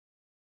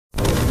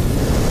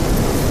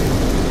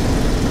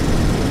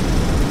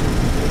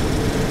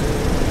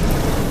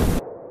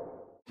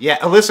Yeah,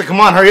 Alyssa, come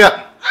on, hurry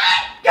up.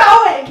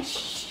 I'm going!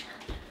 Shh.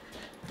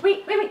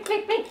 Wait. What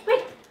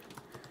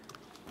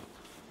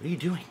are you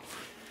doing?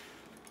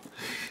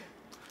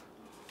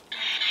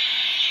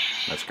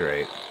 That's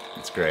great.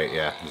 It's great,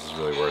 yeah. This is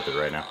really worth it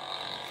right now.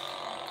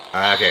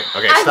 Okay,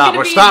 stop.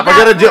 We're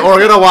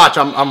gonna watch.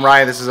 I'm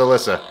Ryan, this is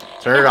Alyssa.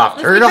 Turn it off.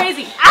 Turn it off.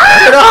 Crazy.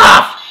 Turn it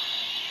off!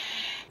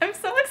 I'm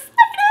so excited!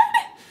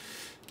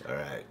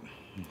 Alright.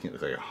 You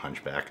look like a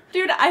hunchback.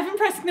 Dude, I've been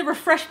pressing the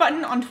refresh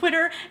button on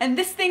Twitter and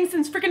this thing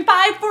since freaking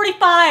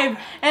 5:45,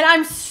 and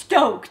I'm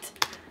stoked.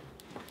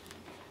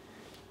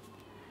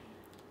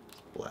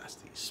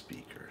 Blast these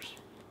speakers.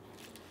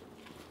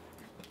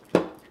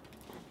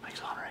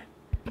 Mic's on, right?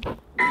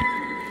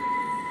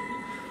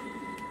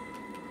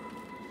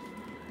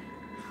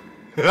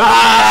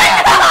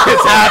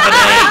 It's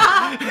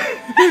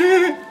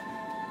happening!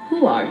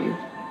 Who are you?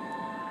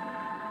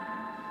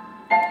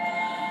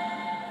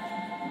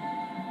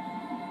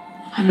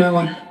 I'm no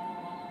one.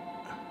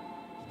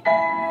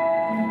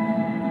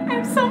 I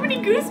have so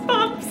many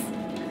goosebumps.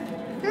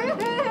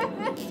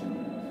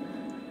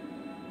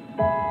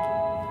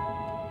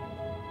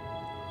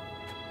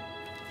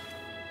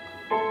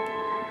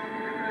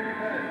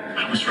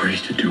 I was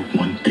raised to do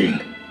one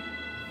thing.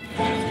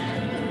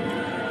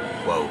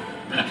 Whoa.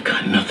 But I've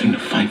got nothing to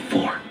fight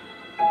for.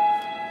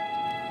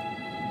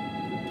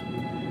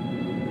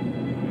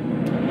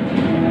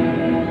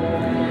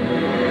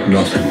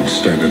 Nothing will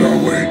stand in our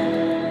way.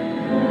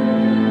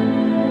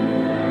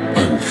 I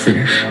will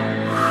finish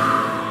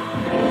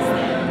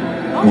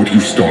what you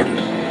started.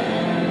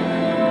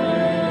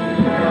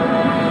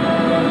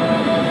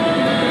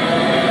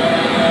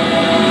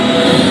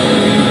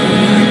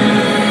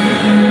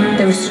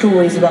 There are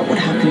stories about what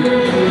happened.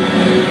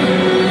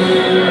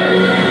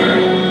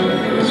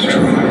 It's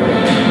true.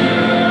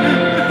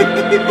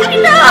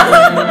 No!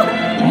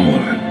 All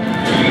of it.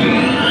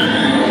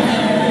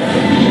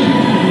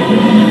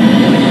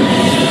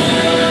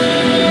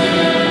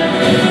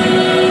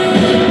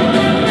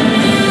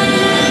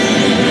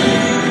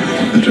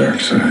 The dark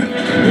side.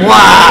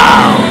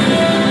 Wow!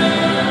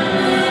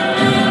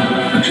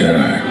 The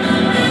Jedi.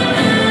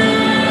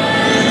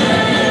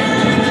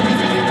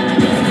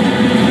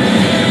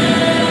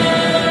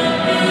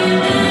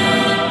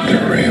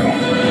 They're real.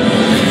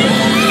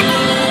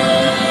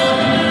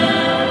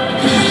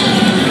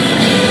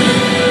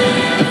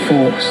 The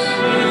Force.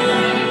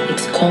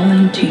 It's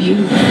calling to you.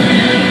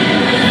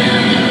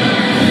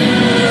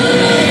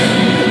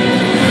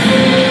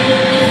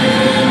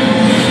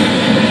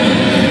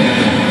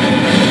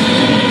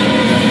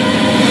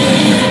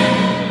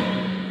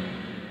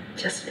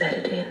 Just let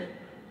it in.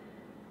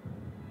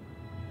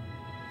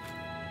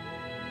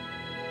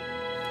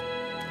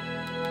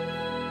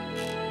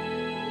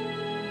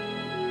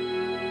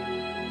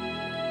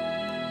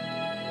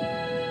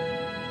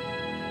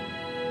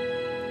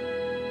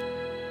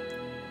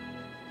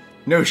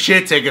 No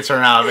shit, tickets are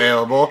not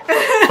available.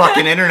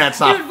 Fucking internet's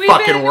not Dude,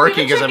 fucking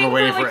working because I've been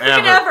waiting like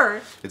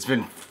forever. It's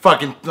been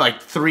fucking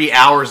like 3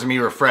 hours of me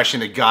refreshing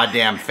the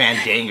goddamn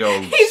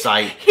Fandango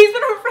site. He's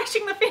been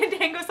refreshing the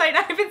Fandango site.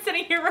 I've been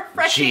sitting here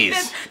refreshing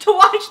this to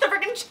watch the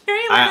freaking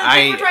trailer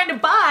that we're trying to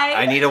buy.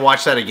 I need to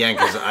watch that again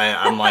because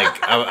I'm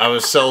like, I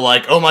was so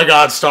like, oh my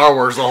god, Star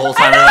Wars the whole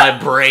time in my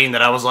brain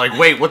that I was like,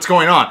 wait, what's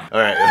going on?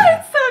 All right.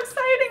 It's so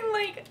exciting.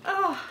 Like,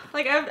 oh,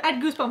 like I've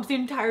had goosebumps the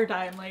entire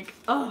time. Like,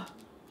 oh.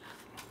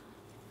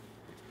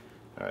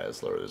 All right,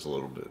 let's lower this a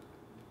little bit.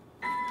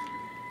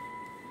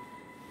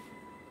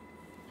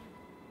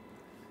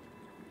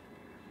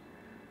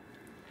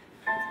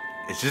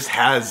 It just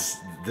has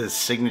the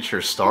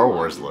signature Star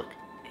Wars look.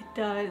 It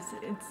does.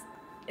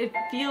 It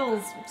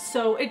feels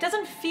so. It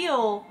doesn't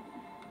feel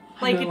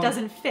like it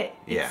doesn't fit.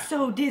 Yeah. It's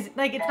so Disney.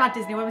 Like it's not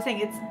Disney. What I'm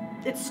saying,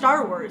 it's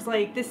Star Wars.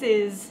 Like this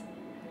is.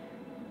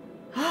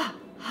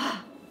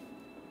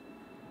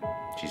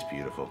 She's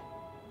beautiful.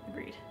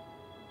 Agreed.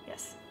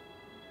 Yes.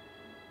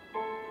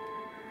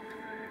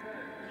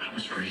 I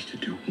was raised to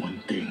do one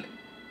thing.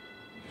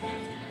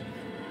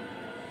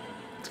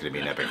 It's gonna be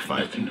an epic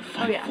fight. Nothing to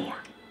fight yeah. for.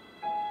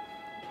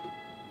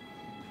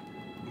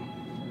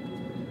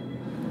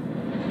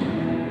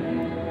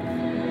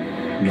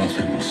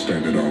 Nothing will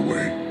stand in our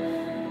way.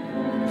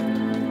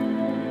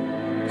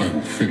 I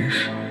will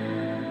finish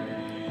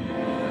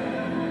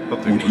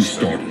what you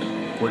started.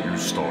 What you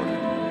started.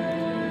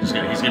 He's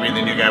gonna be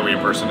the new guy we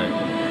impersonate.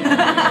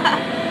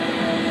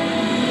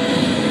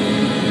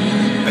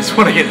 I just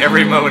want to get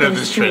every moment of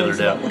this trailer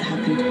down. What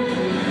happened?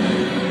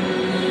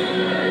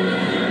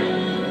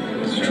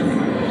 It's true.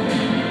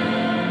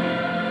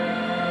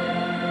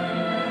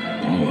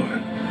 All of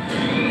it.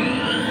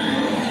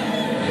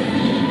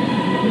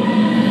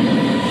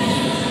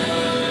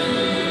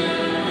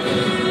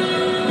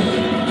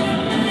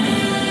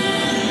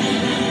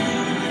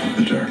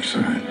 The dark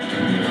side.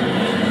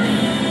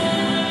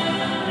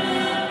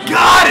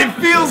 God, it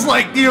feels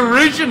like the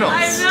originals.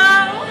 I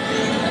know.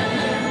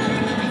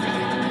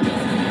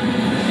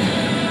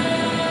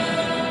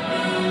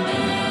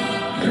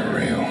 They're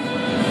real.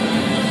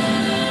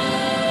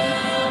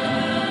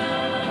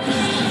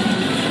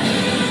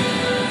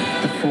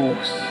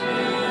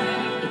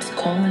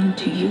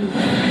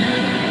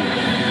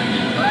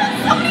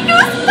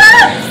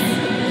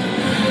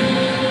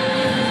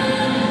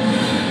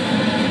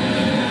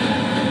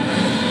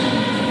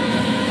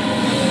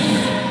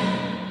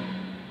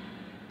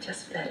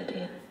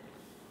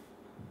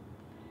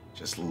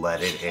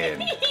 let it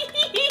in.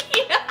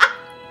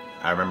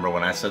 I remember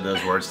when I said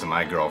those words to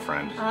my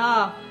girlfriend.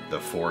 Oh. The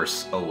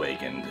Force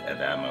awakened at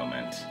that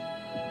moment.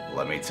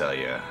 Let me tell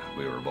you,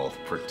 we were both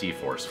pretty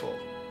forceful.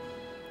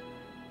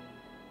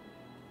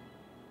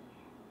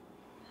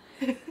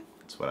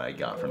 That's what I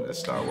got from this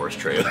Star Wars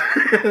trailer.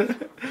 It's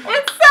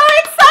so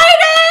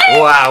exciting!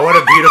 Wow, what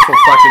a beautiful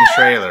fucking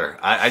trailer.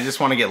 I just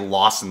want to get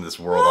lost in this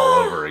world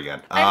all over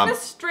again. I'm gonna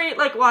straight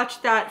like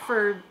watch that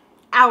for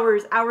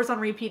hours on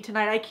repeat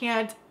tonight.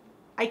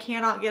 I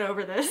cannot get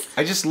over this.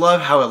 I just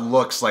love how it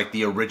looks like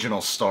the original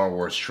Star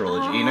Wars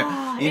trilogy.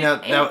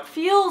 It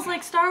feels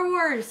like Star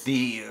Wars.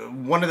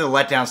 One of the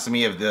letdowns to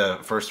me of the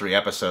first 3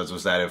 episodes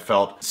was that it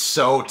felt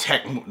so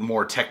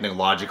more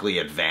technologically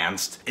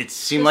advanced. It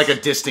seemed like a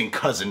distant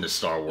cousin to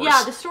Star Wars.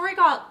 Yeah, the story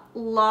got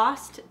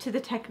lost to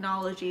the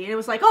technology, and it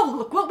was like, oh,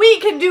 look what we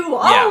can do,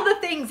 all the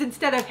things,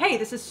 instead of, hey,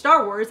 this is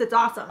Star Wars, it's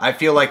awesome. I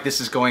feel like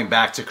this is going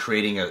back to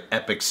creating an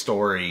epic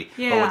story,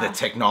 but with the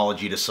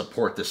technology to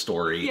support the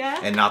story,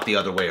 and not the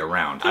other way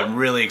around. I'm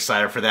really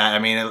excited for that. I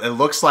mean, it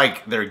looks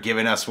like they're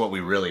giving us what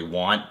we really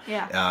want.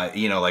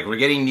 You know, like, we're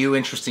getting new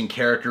interesting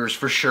characters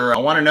for sure. I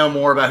want to know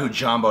more about who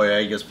John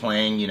Boyega's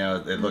playing. You know,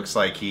 it looks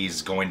like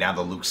he's going down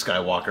the Luke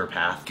Skywalker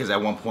path, because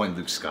at one point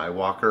Luke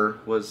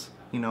Skywalker was,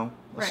 you know,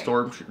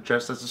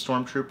 dressed as a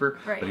stormtrooper,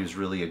 but he was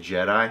really a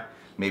Jedi.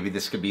 Maybe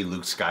this could be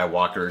Luke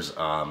Skywalker's,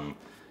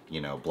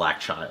 you know, black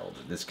child.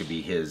 This could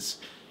be his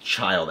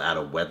child out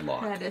of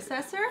wedlock.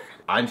 Predecessor?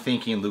 I'm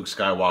thinking Luke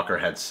Skywalker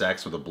had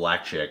sex with a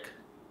black chick,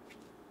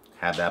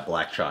 had that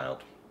black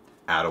child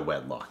out of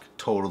wedlock.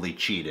 Totally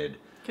cheated.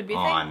 Could be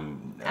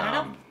on, I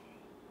don't know.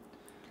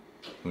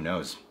 Who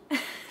knows?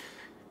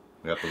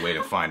 We have to wait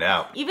and find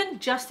out. Even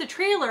just the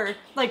trailer,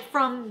 like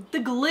from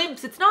the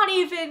glimpse, it's not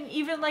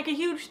even like a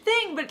huge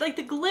thing, but like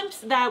the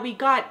glimpse that we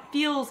got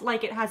feels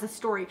like it has a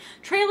story.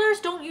 Trailers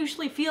don't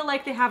usually feel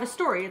like they have a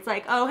story. It's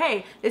like, oh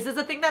hey, this is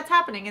a thing that's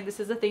happening and this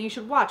is a thing you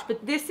should watch.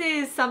 But this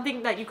is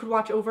something that you could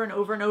watch over and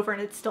over and over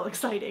and it's still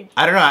exciting.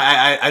 I don't know,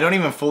 I don't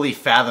even fully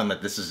fathom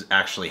that this is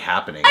actually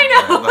happening.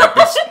 I know! Like,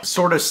 this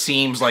sort of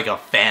seems like a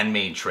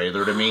fan-made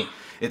trailer to me.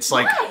 It's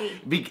like,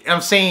 I'm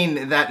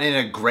saying that in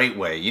a great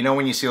way. You know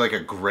when you see like a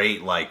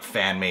great like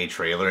fan-made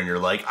trailer and you're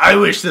like, I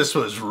wish this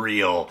was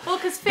real. Well,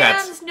 because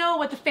fans know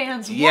what the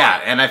fans want. Yeah,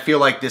 and I feel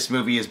like this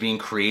movie is being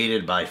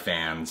created by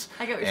fans.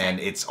 I get what you're and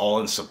saying. It's all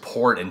in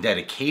support and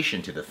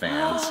dedication to the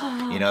fans.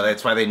 You know,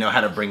 that's why they know how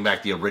to bring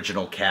back the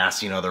original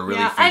cast. You know, they're really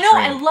featuring... I know,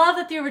 I love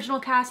that the original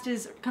cast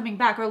is coming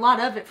back, or a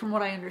lot of it from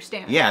what I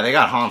understand. Yeah, they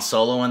got Han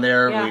Solo in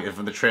there.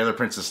 From the trailer,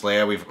 Princess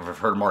Leia. We've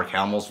heard Mark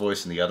Hamill's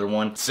voice in the other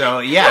one. So,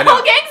 yeah. The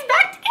whole gang's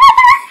back together!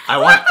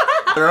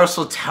 They're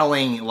also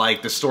telling,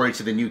 like, the story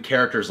to the new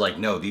characters, like,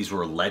 no, these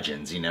were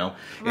legends, you know?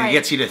 And it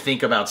gets you to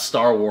think about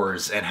Star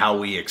Wars and how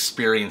we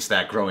experienced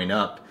that growing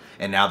up,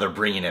 and now they're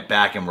bringing it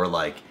back, and we're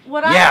like,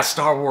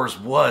 Star Wars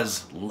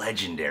was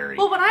legendary.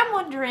 Well, what I'm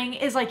wondering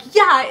is, like,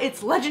 yeah,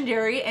 it's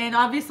legendary, and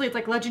obviously it's,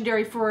 like,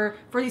 legendary for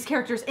these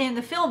characters in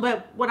the film,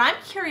 but what I'm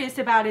curious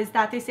about is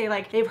that they say,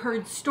 like, they've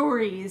heard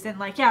stories, and,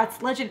 like, yeah,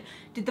 it's legend.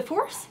 Did the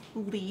Force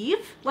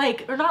leave?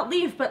 Like, or not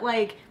leave, but,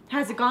 like...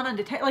 has it gone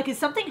undetected? Like, is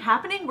something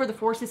happening where the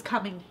Force is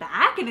coming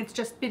back and it's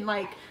just been,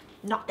 like,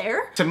 not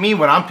there? To me,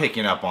 what I'm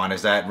picking up on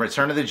is that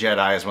Return of the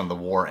Jedi is when the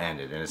war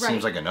ended, and it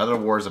seems like another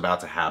war is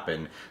about to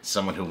happen.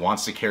 Someone who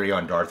wants to carry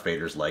on Darth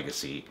Vader's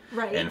legacy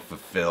and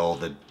fulfill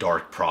the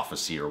dark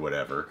prophecy or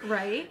whatever.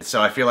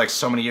 So I feel like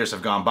so many years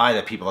have gone by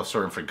that people have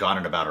sort of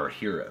forgotten about our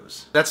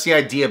heroes. That's the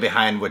idea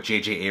behind what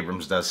J.J.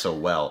 Abrams does so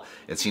well.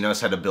 It's he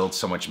knows how to build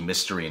so much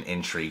mystery and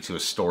intrigue to a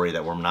story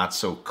that we're not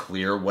so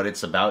clear what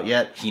it's about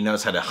yet. He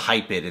knows how to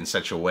hype it in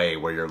such a way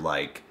where you're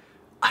like,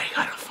 I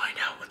gotta find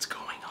out what's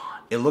going on.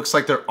 It looks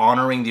like they're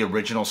honoring the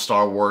original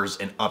Star Wars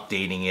and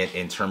updating it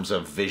in terms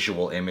of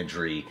visual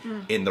imagery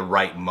in the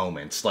right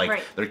moments.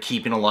 Like, they're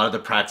keeping a lot of the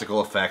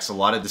practical effects. A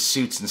lot of the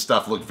suits and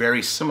stuff look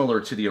very similar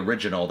to the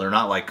original. They're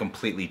not, like,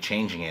 completely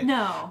changing it.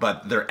 No.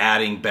 But they're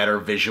adding better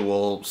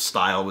visual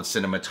style with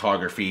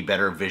cinematography,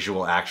 better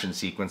visual action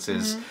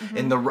sequences.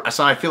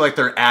 So I feel like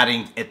they're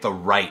adding at the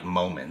right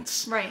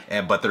moments.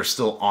 But they're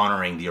still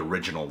honoring the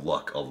original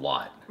look a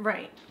lot.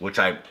 Which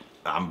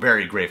I'm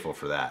very grateful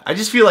for that. I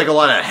just feel like a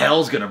lot of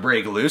hell's gonna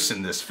break loose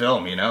in this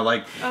film, you know?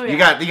 Like, you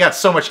got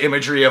so much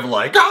imagery of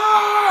like,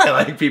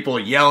 like people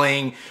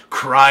yelling,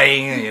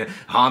 crying, you know,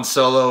 Han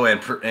Solo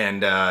and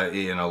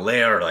you know,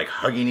 Leia are like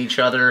hugging each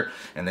other,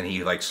 and then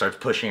he like starts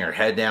pushing her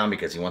head down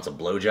because he wants a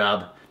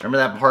blowjob. Remember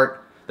that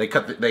part? They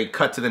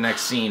cut to the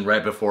next scene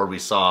right before we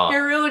saw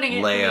You're ruining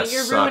it Leia for me.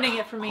 You're suck ruining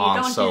it for me.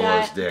 Han Don't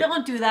Solo's do that. dick.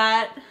 Don't do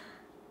that.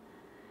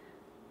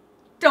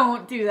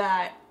 Don't do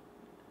that.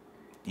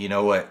 You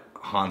know what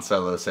Han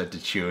Solo said to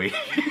Chewie?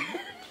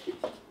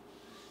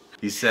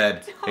 He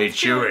said, hey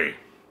Chewie,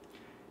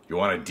 you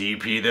want to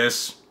DP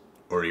this?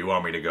 Or do you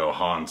want me to go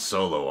Han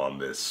Solo on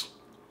this?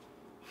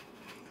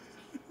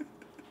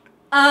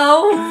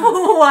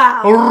 Oh,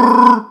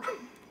 wow.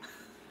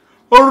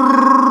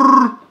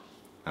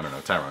 I don't know,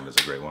 Tyrone does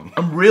a great one.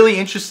 I'm really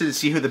interested to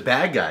see who the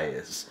bad guy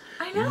is.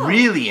 I know.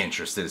 Really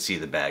interested to see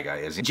the bad guy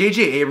is.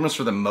 J.J. Abrams,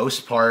 for the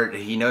most part,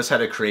 he knows how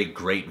to create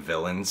great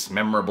villains,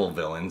 memorable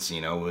villains,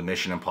 you know, with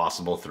Mission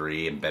Impossible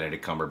 3 and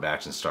Benedict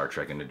Cumberbatch and Star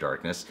Trek Into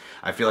Darkness.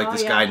 I feel like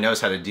this guy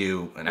knows how to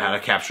do and how to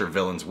capture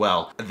villains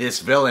well. This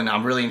villain,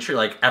 I'm really intrigued.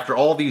 Like, after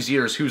all these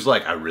years, who's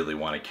like, I really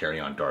want to carry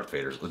on Darth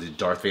Vader. Did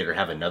Darth Vader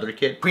have another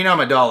kid? Queen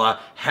Amidala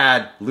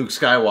had Luke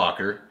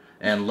Skywalker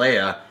and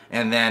Leia,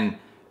 and then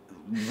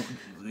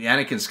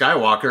Anakin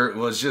Skywalker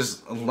was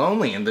just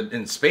lonely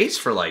in space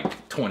for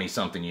like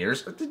 20-something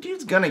years. But the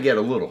dude's gonna get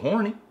a little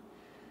horny,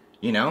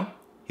 you know?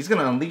 He's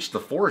gonna unleash the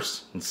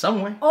Force in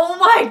some way. Oh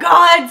my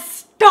God!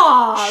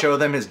 Stop! Show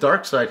them his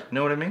dark side.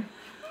 Know what I mean?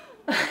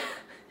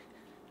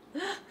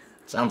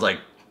 Sounds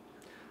like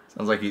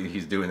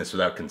he's doing this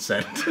without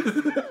consent.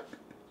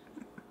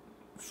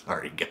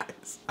 Sorry,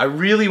 guys. I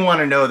really want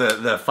to know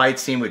the fight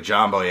scene with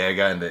John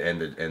Boyega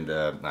and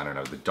the I don't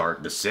know,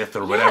 the Sith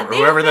or whatever,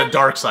 whoever the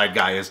dark side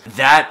guy is.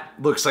 That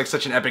looks like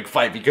such an epic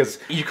fight because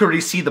you can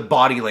already see the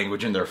body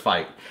language in their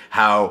fight.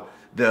 How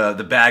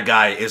the bad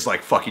guy is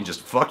like, fucking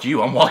just, fuck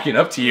you, I'm walking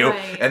up to you.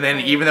 Right, and then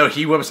even though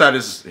he whips out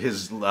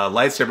his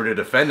lightsaber to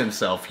defend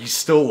himself, he's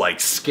still like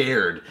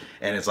scared.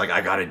 And it's like,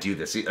 I gotta do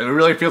this. It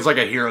really feels like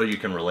a hero you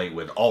can relate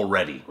with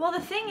already. Well,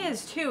 the thing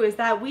is too, is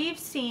that we've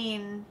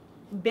seen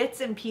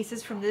bits and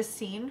pieces from this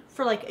scene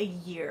for like a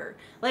year.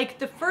 Like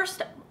the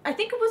first, I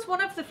think it was one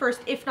of the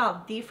first, if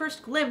not the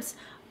first glimpse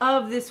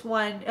of this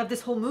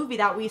whole movie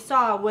that we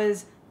saw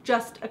was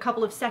just a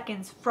couple of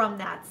seconds from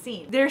that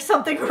scene. There's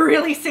something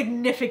really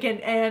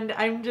significant and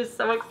I'm just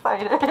so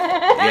excited.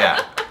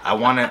 Yeah,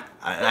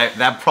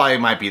 that probably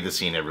might be the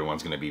scene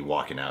everyone's gonna be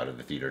walking out of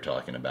the theater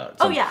talking about.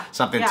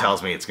 Something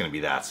tells me it's gonna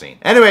be that scene.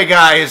 Anyway,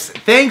 guys,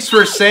 thanks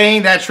for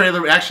saying that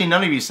trailer. Actually,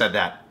 none of you said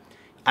that.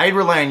 I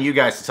rely on you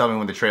guys to tell me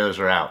when the trailers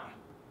are out.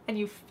 And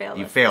you failed.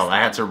 You failed. I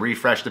had to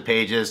refresh the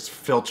pages,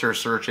 filter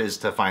searches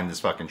to find this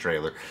fucking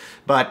trailer.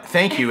 But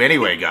thank you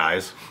anyway,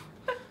 guys,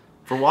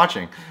 for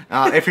watching.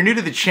 If you're new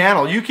to the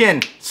channel, you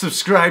can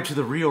subscribe to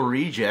The Real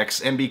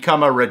Rejects and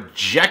become a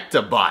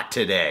Rejectabot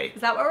today. Is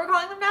that what we're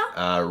calling them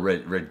now?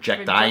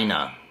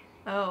 Rejectina.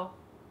 Oh.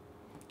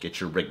 Get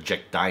your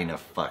Rejectina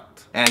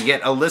fucked. And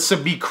get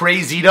Alyssa Be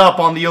Crazied up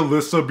on the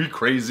Alyssa Be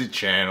Crazy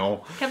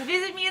channel. Come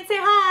visit me and say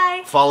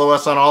hi. Follow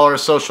us on all our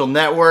social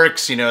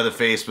networks. You know, the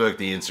Facebook,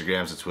 the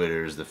Instagrams, the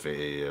Twitters,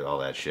 all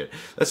that shit.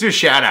 Let's do a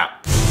shout out.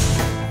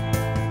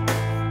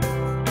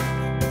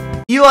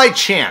 Eli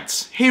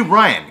Chance. Hey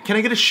Ryan, can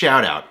I get a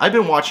shout out? I've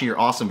been watching your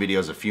awesome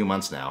videos a few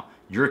months now.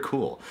 You're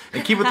cool.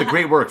 And keep up the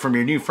great work from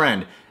your new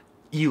friend,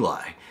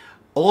 Eli.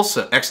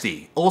 Also,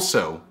 XD,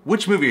 also,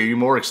 which movie are you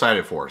more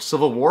excited for?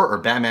 Civil War or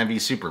Batman v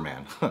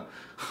Superman?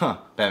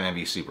 Batman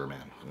v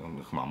Superman.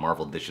 Come on,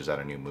 Marvel dishes out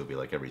a new movie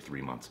like every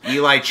 3 months.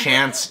 Eli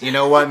Chance, you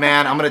know what,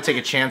 man? I'm gonna take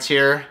a chance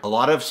here. A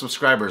lot of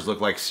subscribers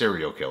look like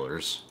serial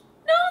killers.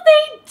 No,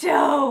 they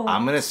don't.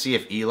 I'm gonna see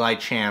if Eli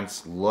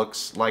Chance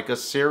looks like a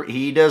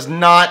He does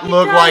not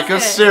look like a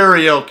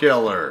serial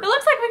killer. It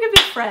looks like we could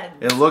be friends.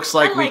 It looks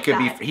like we could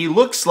be. He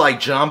looks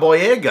like John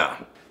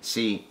Boyega.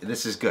 See,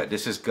 this is good.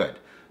 This is good.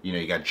 You know,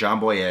 you got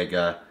John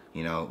Boyega,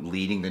 you know,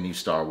 leading the new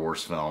Star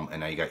Wars film, and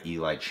now you got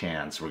Eli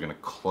Chance. We're gonna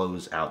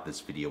close out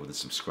this video with a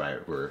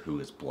subscriber who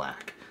is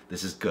black.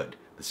 This is good.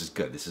 This is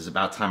good. This is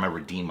about time I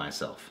redeem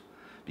myself,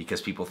 because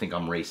people think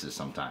I'm racist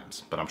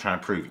sometimes. But I'm trying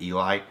to prove,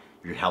 Eli,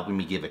 you're helping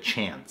me give a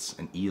chance,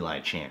 an Eli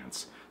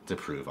chance, to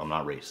prove I'm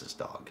not racist,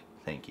 dog.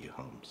 Thank you,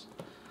 Holmes.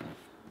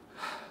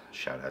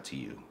 Shout out to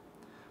you,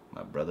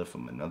 my brother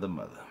from another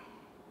mother.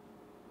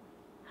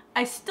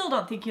 I still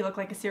don't think you look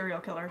like a serial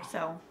killer,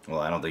 so. Well,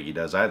 I don't think he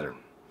does either.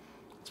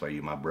 That's why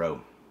you my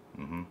bro.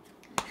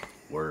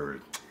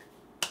 Word.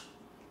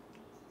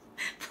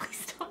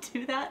 Please don't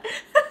do that.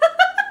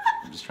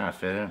 I'm just trying to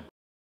fit in.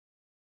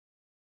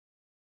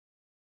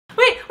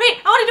 Wait,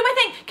 I want to do my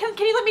thing.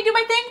 Can you let me do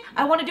my thing?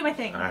 I want to do my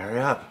thing. All right, hurry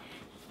up.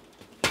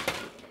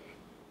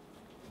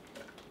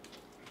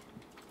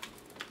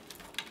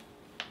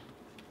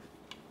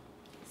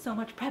 So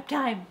much prep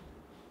time.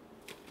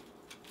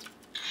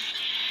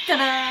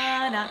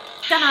 Da-na-na,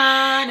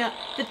 da-na-na,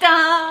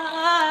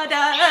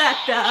 da-da-da-da.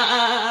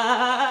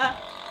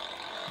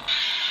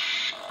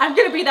 I'm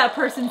gonna be that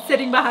person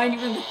sitting behind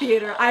you in the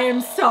theater. I am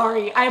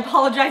sorry. I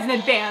apologize in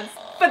advance.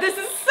 But this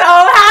is so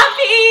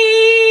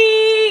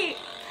happy!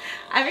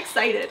 I'm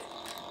excited.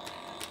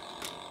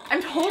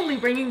 I'm totally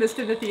bringing this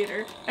to the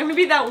theater. I'm gonna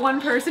be that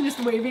one person just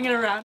waving it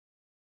around.